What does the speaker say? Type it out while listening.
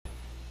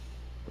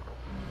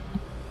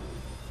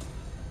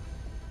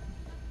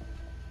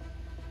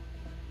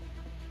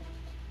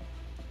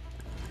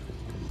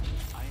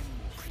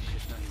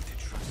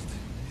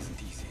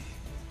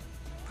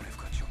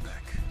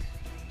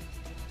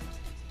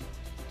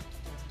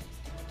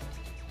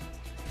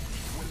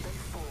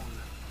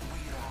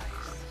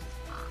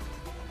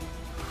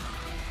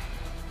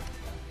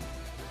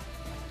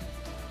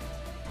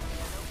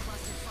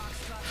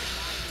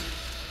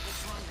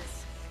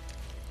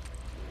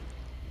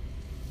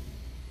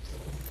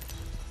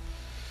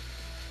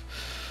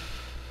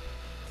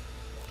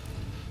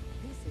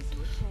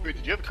Wait,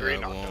 did you have a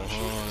great knockdown?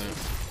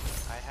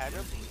 I had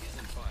him.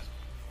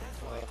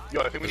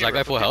 Yo, I think we Is that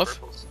guy full health?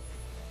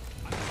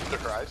 The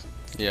cries?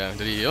 Yeah,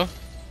 did he heal?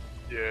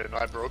 Yeah, no,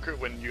 I broke her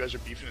when you guys were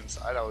beefing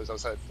inside. I was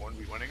outside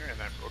 1v1ing her, and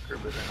then I broke her,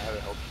 but then I had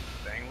to help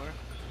Bangler,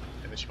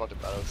 and then she fought the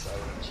battle outside,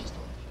 and she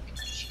still had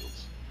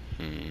shields.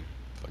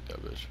 Fuck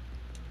that bitch.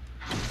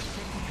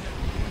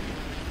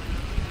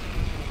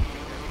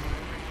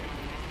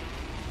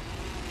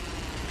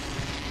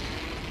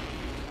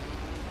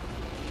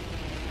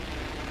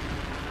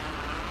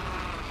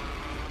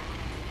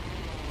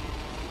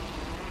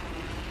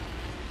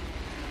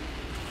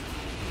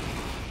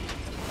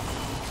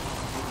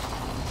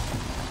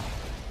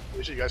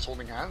 You guys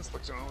holding hands?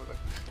 What's going on with it?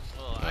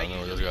 Well, I don't know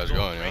where those guys are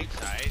going, yo.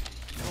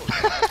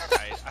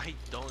 I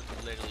don't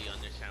literally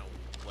understand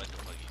what the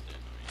fuck he's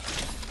doing.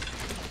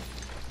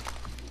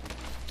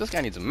 This guy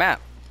needs a map.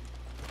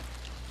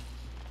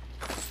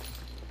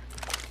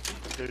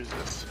 There's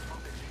this.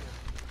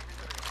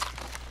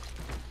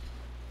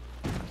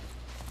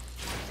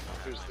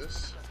 There's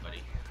this.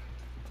 Buddy.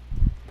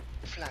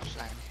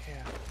 Flatline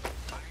here.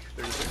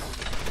 There's this.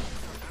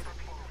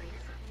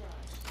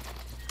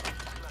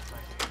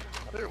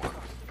 Another one.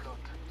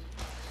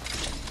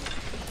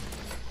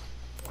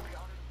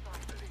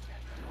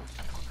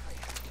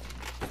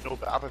 No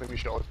BAP, I think we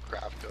should all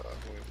craft, when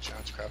we have a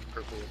chance, craft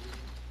purple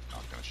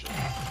knockdown shit.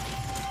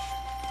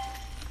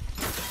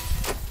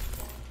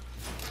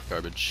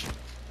 Garbage.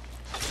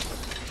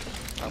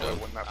 I would have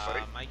won that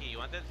fight. Mikey, you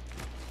want this?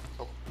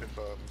 Oh, if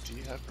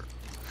T had her.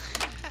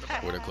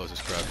 Where the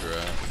closest crafter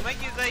at?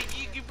 Mikey's like,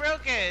 you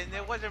broke it, and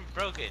it wasn't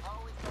broken.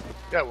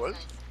 Yeah, it was.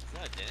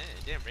 No, it didn't.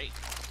 It didn't break.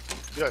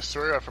 Yeah,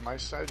 sorry, from my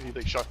side, he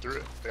like shot through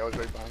it. They always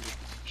right behind you.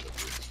 Shot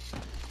through it.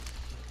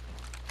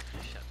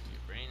 Shut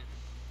your brain.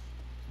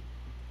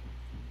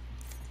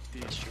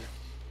 That's true.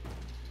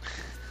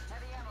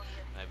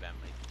 My bad,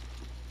 Mike.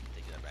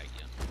 Take that back,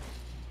 yeah.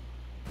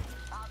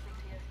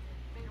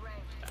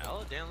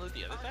 I'll download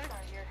the other side?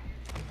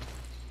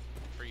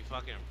 Free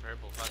fucking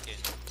purple fucking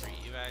free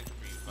evac,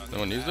 free fucking. No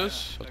one needs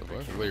this? What the fuck?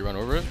 Everybody run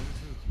over it?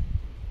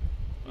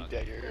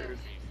 Dagger.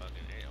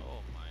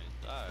 Oh my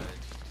god.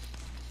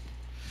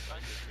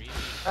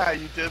 Ah,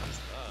 you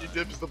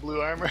dibs the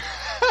blue armor.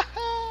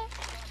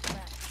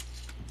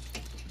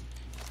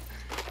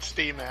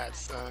 Stay mad,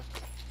 son.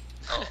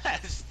 Oh.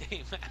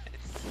 Stay mad.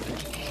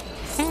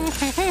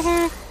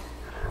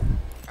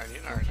 I need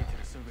an iron.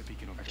 Actually,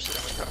 I'm gonna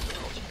craft an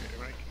alternator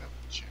when I can have a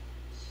chance.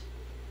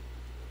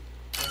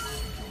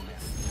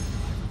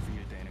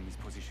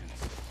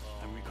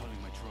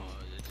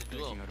 It's a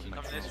duel. Keep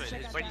coming this way.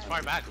 His buddy's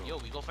far back. Yo,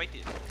 we go fight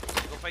these. We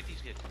go fight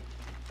these kids.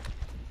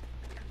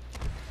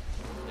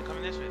 They're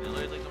coming this way. They're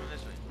literally coming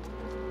this way.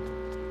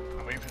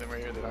 I'm waiting for them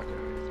right here. They're not gonna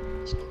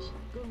do this close.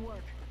 Good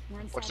work.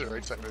 Watch the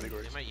right side, really,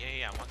 gorgeous.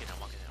 Yeah, I'm walking.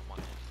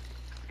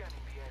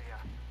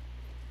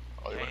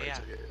 Oh, they're right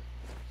side, yeah.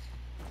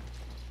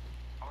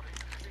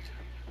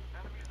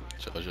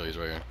 Joe, he's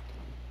right here.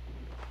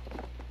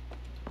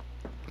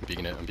 I'm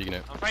peeking it.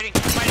 I'm fighting. I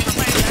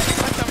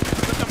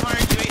put some hard.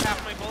 You ate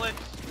half my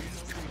bullets.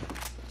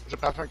 There's a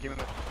pathfinder game in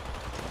there.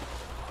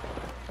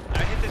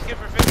 I hit this kid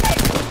for 50.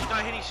 He's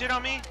not hitting shit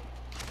on me.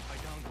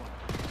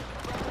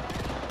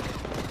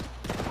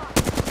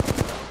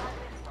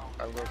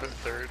 I'm going for the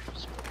third.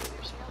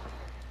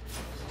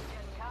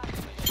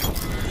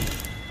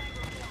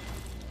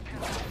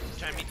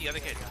 Trying to meet the other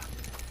kid.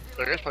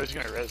 The guy's probably just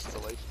gonna res to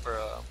life or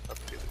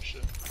upgrade this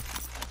shit.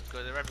 Let's go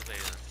to the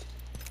replicator then.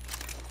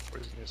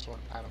 Where's this one?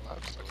 I don't know.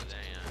 Over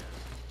there, yeah.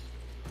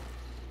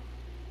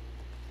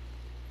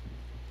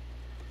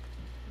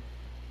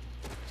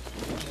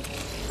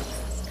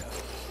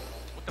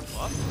 What the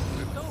fuck?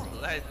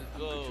 Let's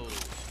go.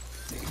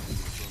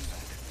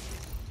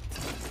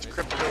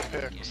 Crypto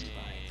picks.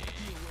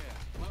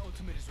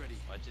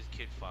 Watch this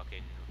kid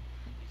fucking.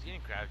 He's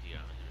getting crafty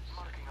on this.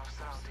 Marking our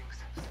surroundings.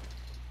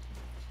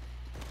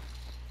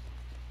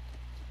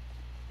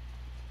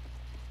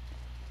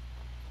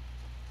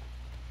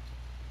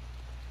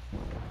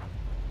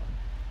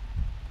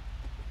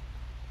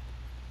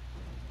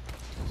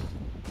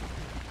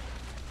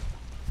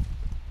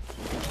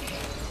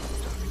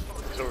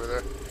 He's over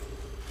there.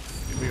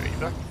 Did we get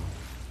evac?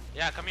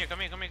 Yeah, come here.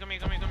 Deploy an evac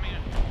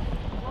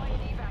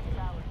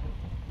tower.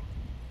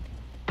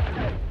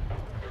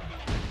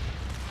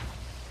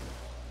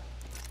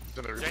 He's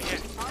on the roof. Right here.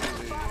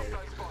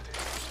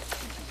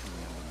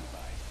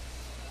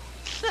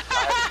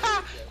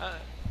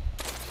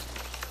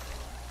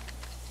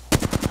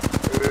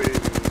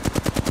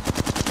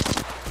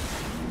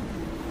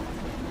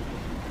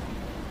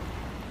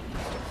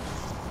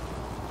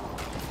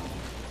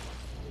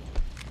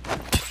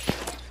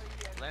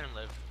 Let him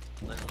live.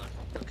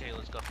 Okay,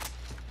 let's go.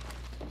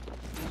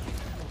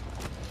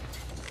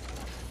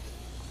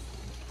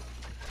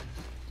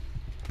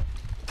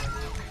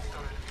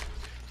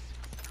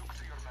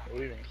 Are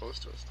we even close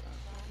to us now?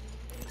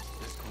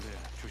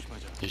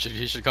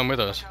 He should come with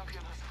us.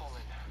 Champion has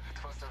fallen.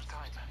 It was their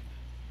time.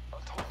 A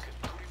token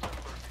to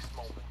remember this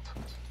moment.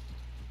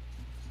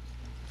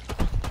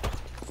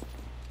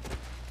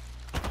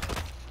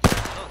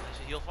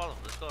 follow him.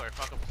 Let's go, or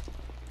fuck him.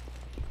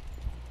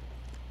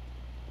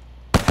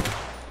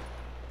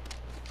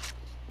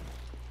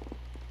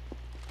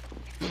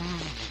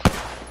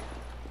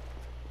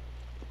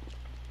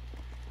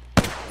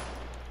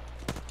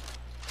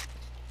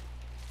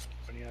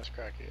 Funny ass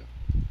crack, yeah.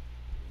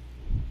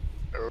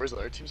 Where's the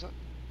other teams at?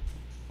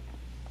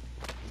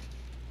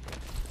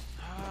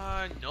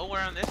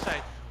 Nowhere on this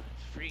side.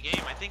 It's free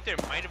game. I think there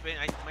might have been.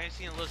 I might have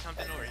seen a little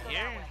something over here.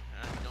 I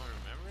don't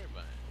remember,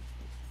 but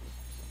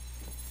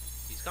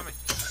he's coming.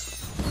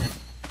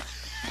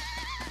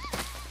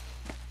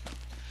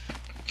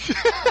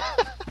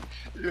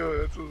 Yo,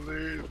 that's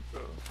hilarious,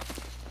 bro.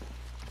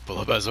 Pull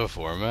up as a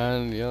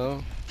 4-man,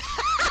 yo.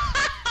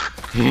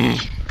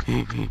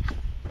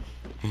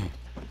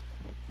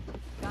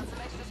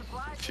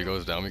 If he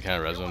goes down, we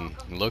can't res him.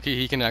 Loki,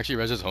 he can actually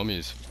res his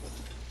homies.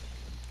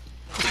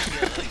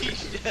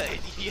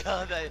 Yo,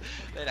 that'd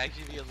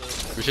actually be a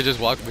little. We should just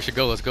walk. We should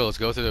go. Let's go. Let's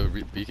go to the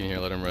beacon here.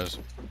 Let him res.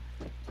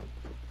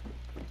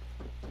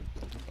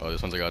 Oh,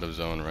 this one's like out of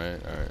zone,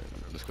 right? All right.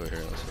 Let's go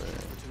here. Let's go here.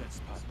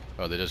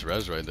 Oh, they just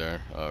res right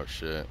there. Oh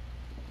shit.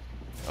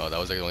 Oh, that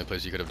was like the only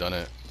place you could have done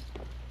it.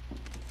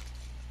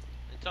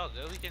 It's all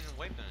good. We can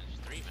wipe them.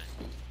 It's 3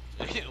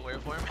 men. Where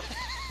for him?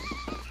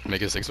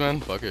 Make it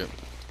 6-man. Fuck it.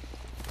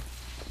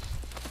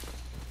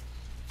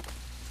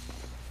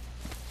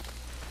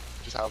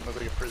 Just have him look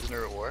like a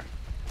prisoner at war.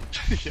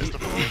 He has to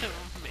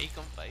Make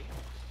him fight.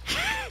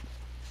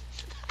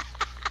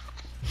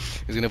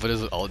 He's gonna put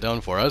his ult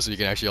down for us, so you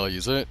can actually all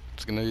use it.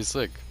 It's gonna be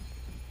sick.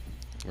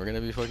 We're gonna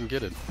be fucking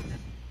kitted.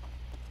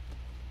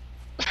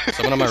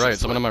 Someone on my right.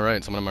 Someone on my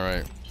right. Someone on my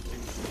right.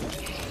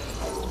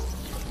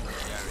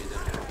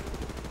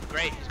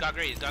 Great. He's got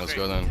great. He's got Let's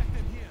great. go then.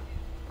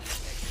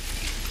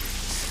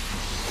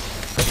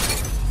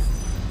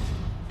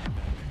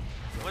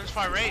 One's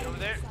far right over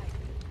there.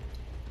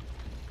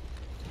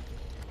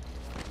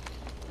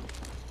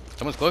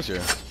 Someone's close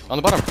here. On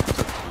the bottom.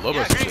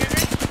 Lobos. Yeah, great.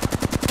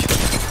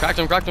 Cracked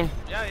him. Cracked him.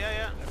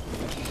 Yeah.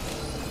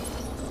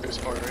 There's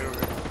far right over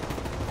there.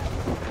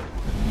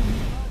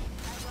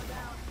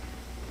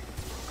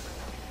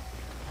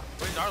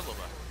 Where's our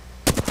Loba?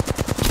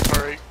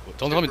 Far right.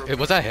 Don't tell me.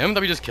 Was that him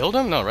that we just killed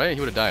him? No, right? He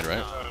would have died, right?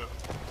 No.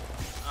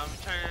 I'm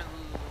trying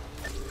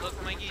to look,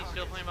 Mikey. He's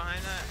still playing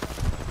behind that.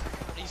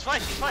 He's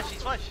flush.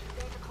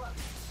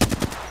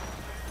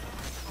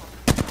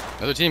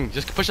 Another team.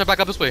 Just push that back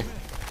up this way.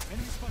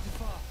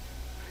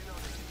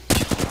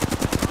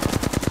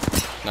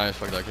 Nice.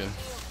 Fuck that kid.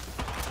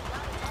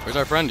 Where's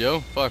our friend, yo?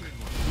 Fuck.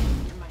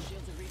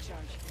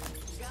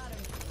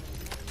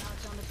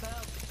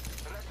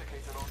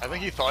 I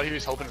think he thought he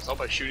was helping us out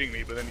by shooting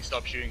me, but then he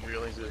stopped shooting and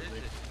realized it Is was me.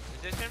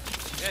 this him?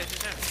 Yeah, it's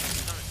just him.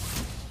 He's coming.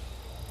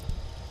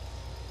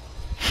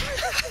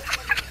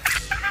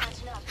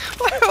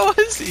 Where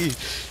was he?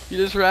 He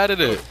just ratted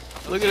it.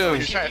 Look at He him.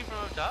 was trying, From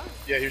up top?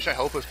 yeah, he was trying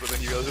to help us, but then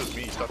he realized it was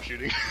me. He stopped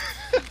shooting.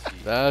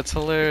 That's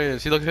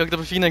hilarious. He looked up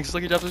a phoenix.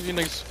 Look, he dropped a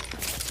phoenix.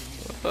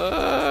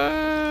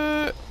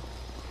 Okay,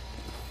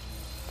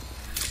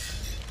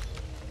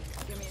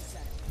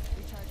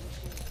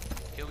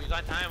 we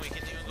got time. We can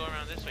even go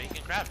around this way. He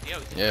can craft. Yeah,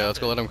 we can Yeah, craft let's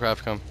go it. let him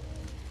craft come.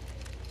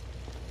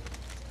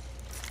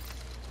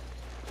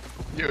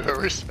 Yo,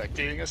 whoever is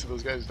spectating us,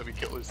 those guys that we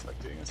killed are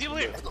spectating us. People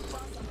here.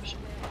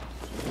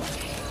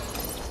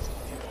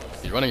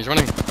 He's running.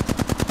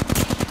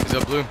 He's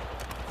up blue.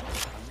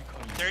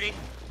 30.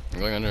 I'm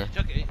going under.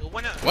 Took it.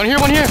 One One here.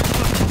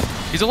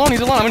 He's alone. I'm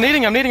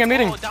nading. Oh,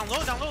 down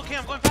low. Okay,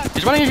 I'm going fast.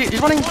 He's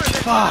running.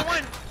 Fuck.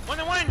 One.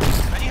 I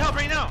need help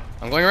right now.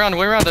 I'm going around. The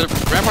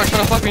rampart's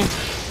trying to fuck me. I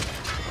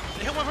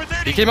hit one for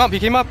 30. He came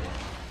up.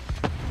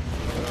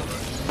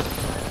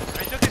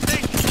 I took his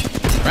thing.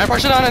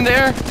 Rampart shit on in the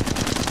air.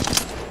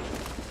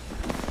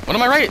 One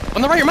on my right.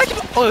 On the right. You're Mikey.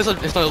 Oh, it's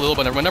not a little,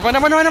 but never mind. I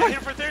hit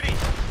him for 30.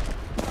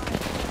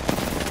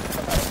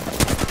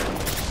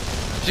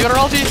 She got her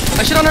ulti.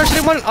 I shit on her. She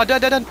didn't want it. Oh,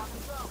 dead.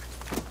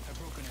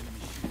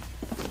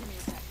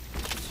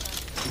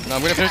 No,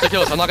 I'm gonna finish the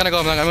kills. I'm not gonna go.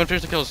 I'm gonna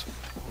finish the kills.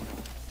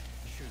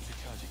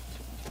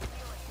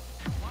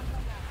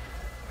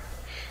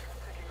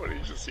 What are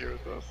you just here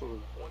with us?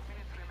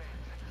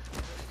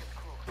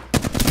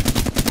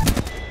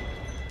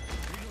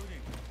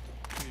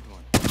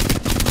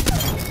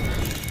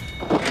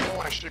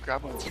 Oh, I should have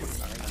grabbed one.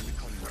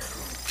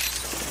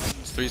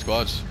 It's 3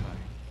 squads.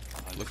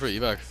 Look for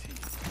evac.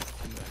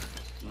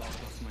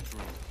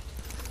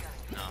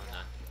 No, I'm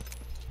not.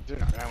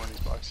 Dude, I ran one of these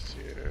boxes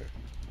here.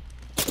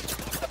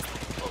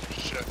 Oh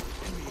shit.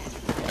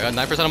 I got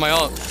 9% on my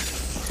ult.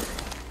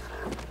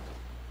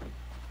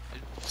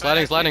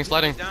 Sliding. Down.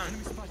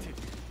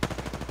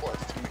 Oh,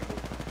 that's too many.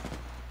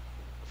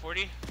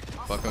 40.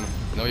 Fuck him.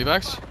 No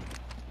evacs?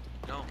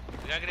 No,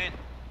 we gotta get in.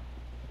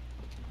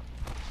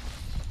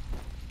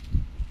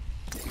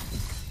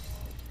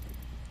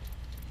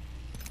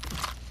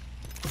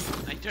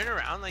 I turn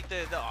around like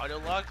the auto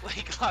lock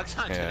like locks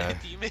onto Yeah.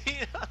 that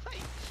teammate.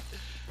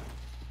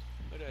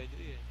 What do I do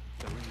here?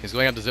 He's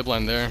going up the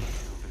zipline there.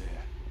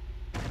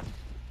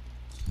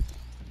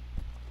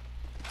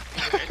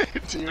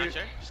 teammate?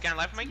 sure. Scan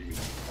left, Mike.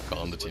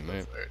 Call him the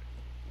teammate.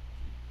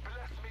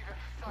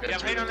 Yeah,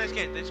 I'm on this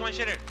kid. This one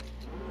shitter.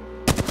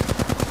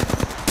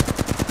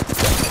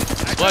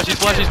 Splash, he's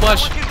splash, he's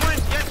splash. One kid's one.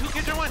 Yeah, 2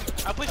 kids are one.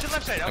 I'll push the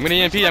left side. I'm gonna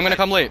EMP, I'm gonna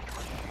come late.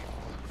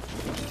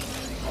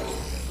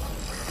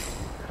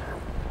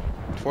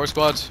 4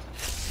 squads.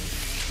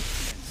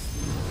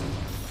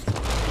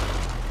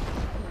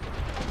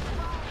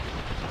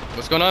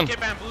 What's going on? Kid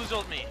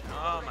bamboozled me.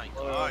 Oh my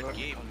god,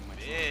 Gabe,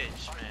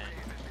 bitch, man.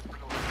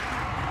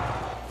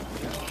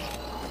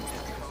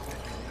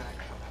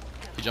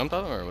 He jumped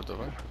out or what the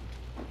fuck?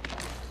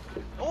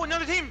 Oh,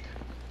 another team.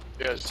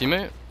 Yes.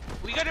 Teammate?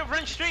 We gotta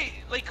run straight.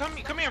 Like, come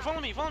here,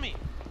 follow me, follow me.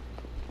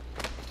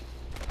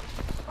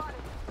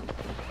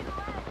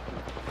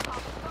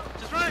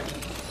 Just run.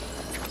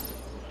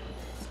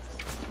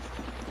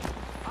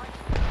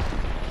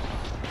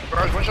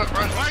 Barrage, one shot,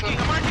 barrage, one shot.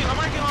 I'm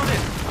marking all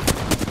this.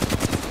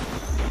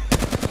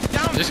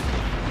 Down. Just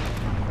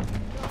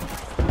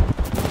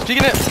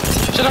peeking it.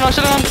 Shut it on,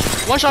 shut it on.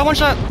 One shot, one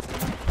shot.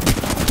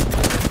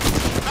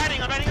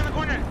 I'm batting on the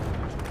corner.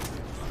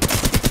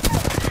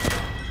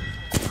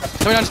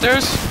 Coming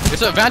downstairs.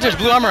 It's a vantage,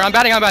 blue armor. I'm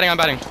batting.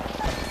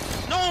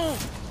 No.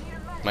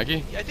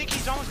 Mikey? I think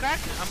he's almost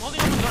cracked. I'm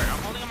holding him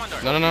on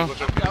door. No. I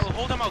will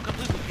hold him out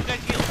completely. You guys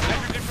heal. You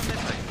guys are good from this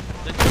side.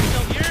 The team's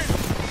still here.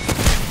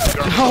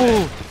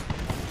 No!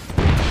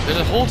 There's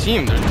a whole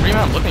team. There's 3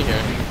 men looking here.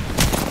 I'm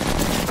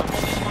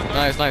holding him on door.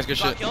 Nice, good Got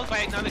shit. killed by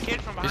another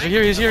kid from behind.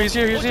 He's here. Oh, it's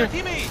our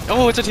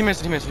Oh, it's a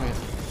teammate.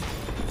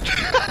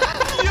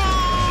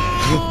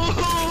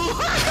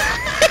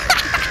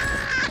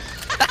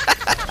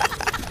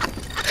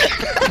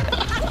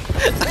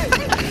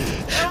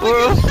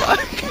 What the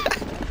fuck?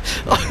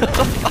 What the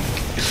fuck?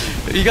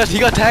 He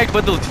got tagged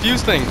by the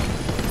fuse thing.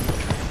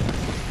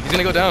 He's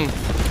gonna go down.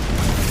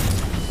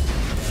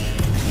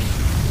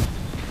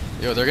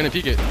 Yo, they're gonna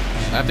peek it. I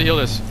have to heal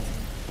this.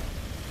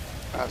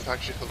 That's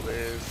actually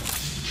hilarious.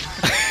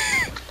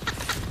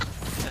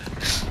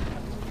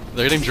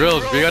 They're getting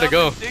drilled. We gotta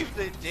go. Save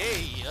the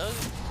day, yo.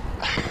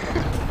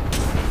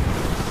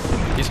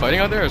 He's fighting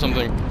out there or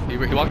something. He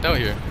walked out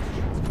here.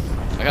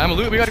 I got him a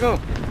loot. We gotta go.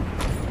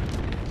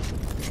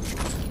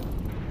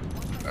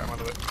 I'm on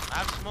the way. I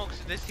have smokes.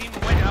 This team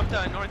went up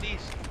to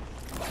northeast.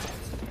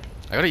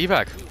 I got an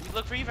evac. We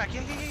look for evac.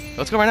 Yeah.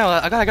 Let's go right now.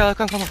 I got.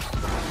 Come on.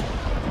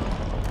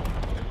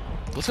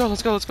 Let's go.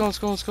 Before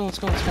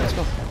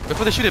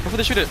they shoot it.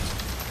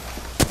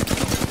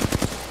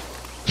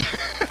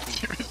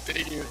 He was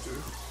taking it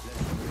too.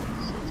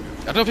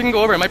 I don't know if you can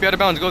go over. It might be out of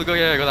bounds. Go.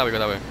 Yeah, go that way.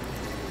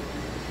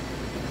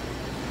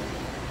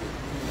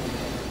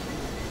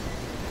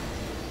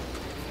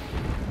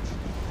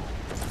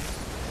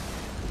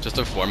 Just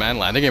a 4-man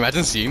landing.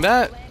 Imagine seeing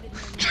that.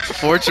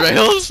 4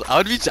 trails. I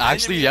would be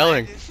actually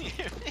yelling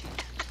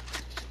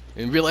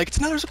and be like, "It's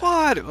another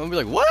squad." I'll be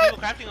like, "What?" People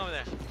crafting over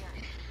there.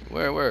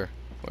 Where?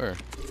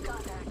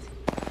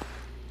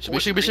 We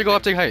should go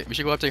up, take height.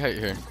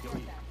 Here.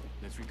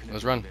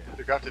 Let's run.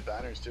 They crafted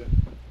banners too.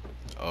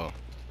 Oh,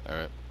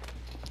 alright.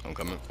 I'm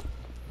coming.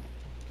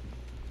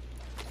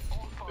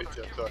 They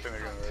tipped, so I think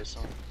they're gonna raise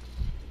someone.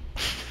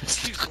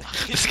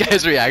 This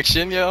guy's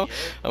reaction, yo.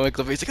 I'm like,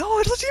 he's like, "Oh,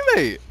 it's a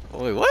teammate." I'm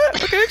like,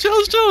 "What?" Okay,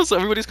 chill. So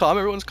everybody's calm.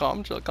 Everyone's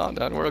calm. Chill, calm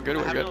down. We're all good. I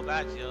We're have good. no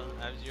bats, yo.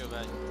 I have 0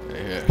 bats.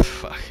 Yeah,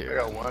 fuck I here.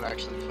 got one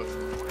actually. Oh,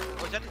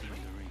 is that the team?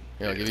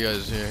 Yeah, I'll give you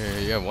guys. Here.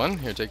 You have one.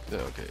 Here, take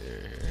the. Okay,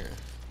 here.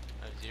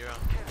 I have 0.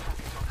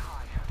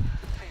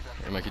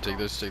 Here, Mikey, take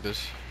this.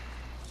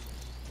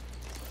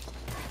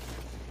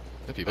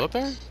 The people up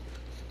there?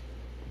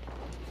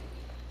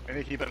 I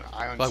need to keep an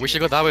eye on. Fuck, we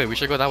should go that way. At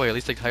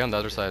least take high on the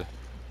other side.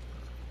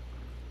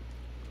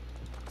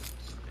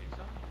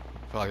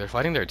 Fuck, they're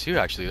fighting there too.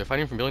 Actually, they're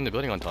fighting from building to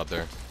building on top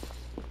there.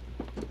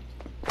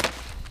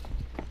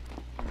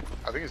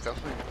 I think it's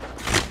definitely.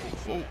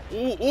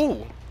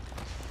 Oh!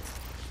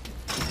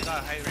 They got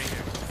a height right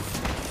here.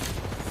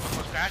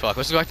 Almost cracked. Fuck,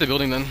 let's go back to the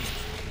building then.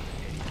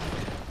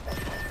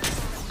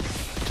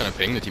 I'm trying to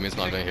ping, the teammate's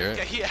not gonna hear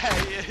it. Yeah.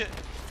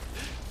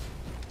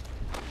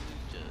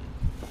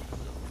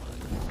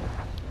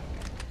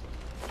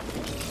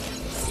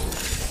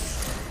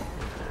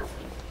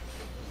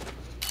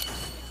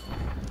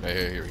 Right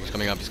here, he's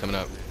coming up.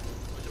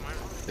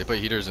 They put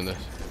heaters in this.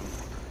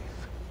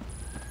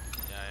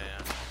 Yeah.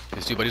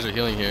 These 2 buddies are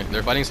healing here.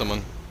 They're fighting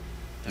someone.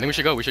 I think we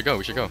should go.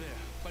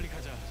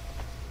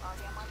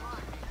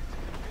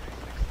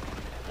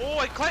 Oh,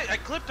 I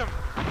clipped him.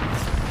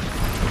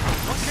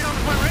 One kid on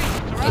the front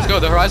right. Let's go,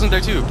 the horizon's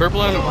there too.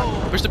 Purple and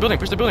push the building.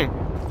 There's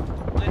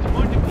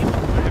more than people.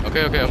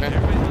 Okay. Everybody's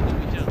looking at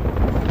me too.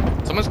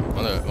 Someone's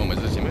on the. Oh, my,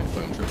 is this a teammate?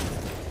 Oh, I'm sure.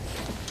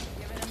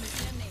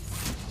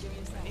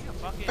 I need a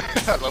fucking.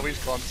 I love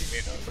he's calling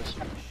teammate now.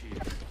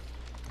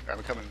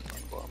 I'm coming.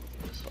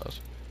 Pause.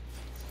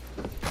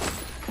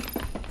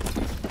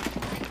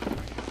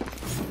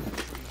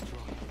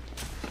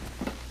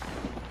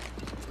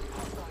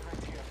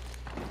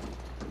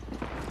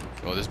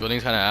 Oh, this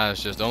building's kind of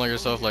ass. Just don't let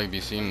yourself like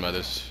be seen by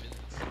this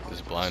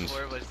blind.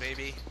 4 was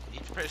baby.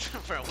 Each person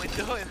for a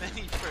window and then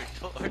each for a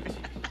door.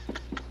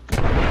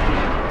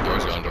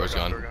 Door's gone, door's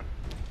Door gone.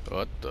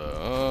 What the?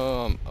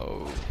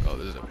 Oh,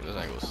 this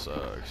angle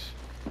sucks.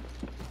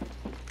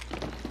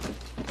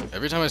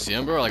 Every time I see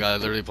him, bro, like I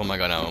literally pull my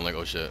gun out. I'm like,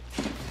 oh shit.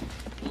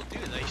 Well,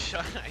 dude, I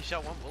shot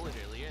one bullet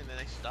earlier and then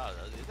I stopped.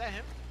 I was like, is that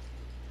him?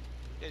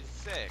 It's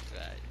sick,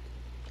 right?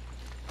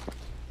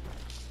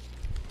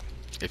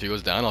 If he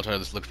goes down, I'll try to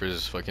just look for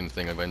his fucking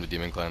thing like in the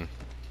Demon Clan.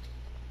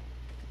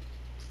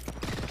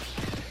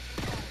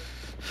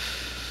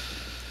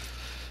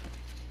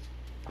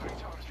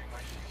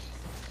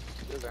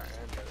 There's our end,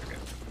 they're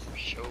getting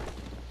show.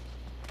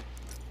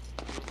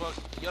 Close.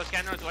 Yo,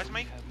 scan northwest,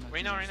 Mike.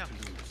 Right now, right now.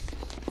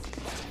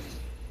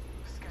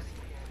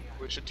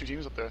 We should 2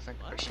 teams up there, I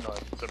think. What? Actually, no,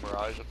 it's a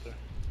Mirage up there.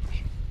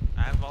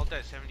 I have vault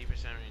at 70%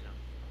 right now.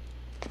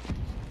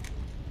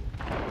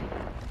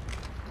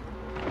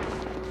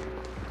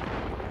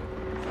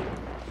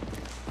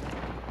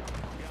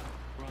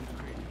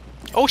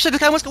 Oh shit,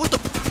 this guy wants to. What the?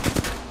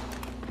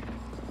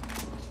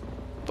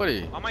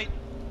 Buddy. Oh my,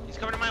 he's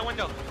coming to my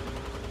window.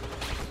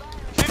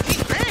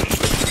 15 grand!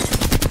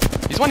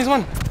 He's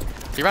one.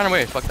 He ran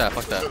away. Fuck that.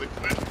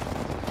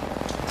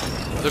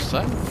 Other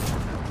side?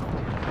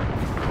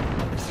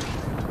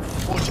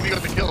 Oh, Jimmy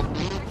got the kill.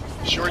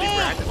 Shorty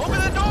Brandon. Open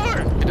the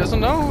door! He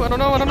doesn't know. I don't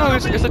know.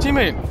 It's a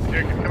teammate.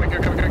 Here, coming.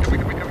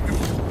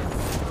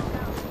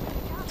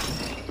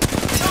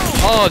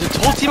 Oh, the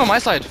whole team on my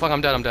side. Fuck,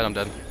 I'm dead. I'm holding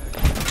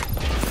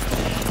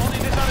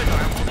this other door.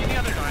 I'm holding the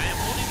other door. I am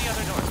holding the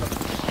other door.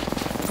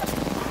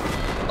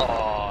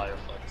 Oh, you're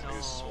fucked. No, He's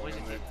where's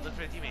swinging the it. look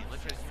for the teammate. Look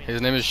for the teammate.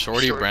 His name is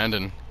Shorty Short.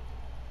 Brandon.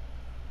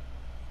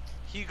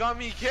 He got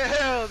me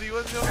killed. He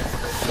wasn't opening the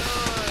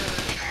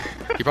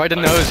door. He probably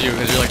didn't know it was you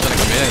because you're like trying to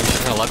come in and you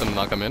just kind of let them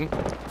not come in.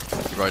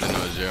 He probably didn't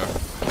know it was you. I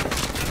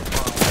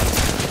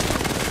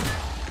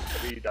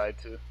think he died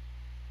too.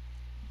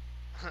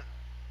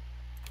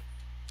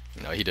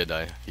 No, he did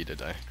die.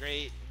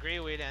 Great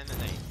way to end the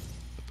night.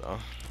 Oh.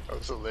 That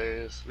was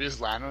hilarious. We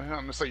just land on him.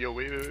 I'm just like, yo,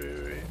 wait.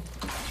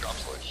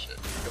 Drops like shit.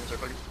 He comes right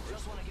fucking through.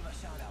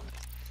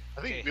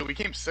 I think Okay. we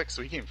came 6th,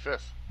 so he came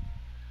 5th.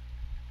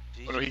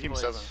 Oh no, he GG, came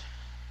boys. 7th.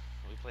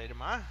 We played him,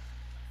 huh?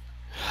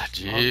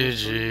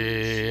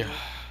 GG.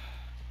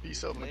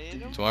 Peace out, Played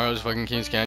my him. Tomorrow's fucking King's Canyon.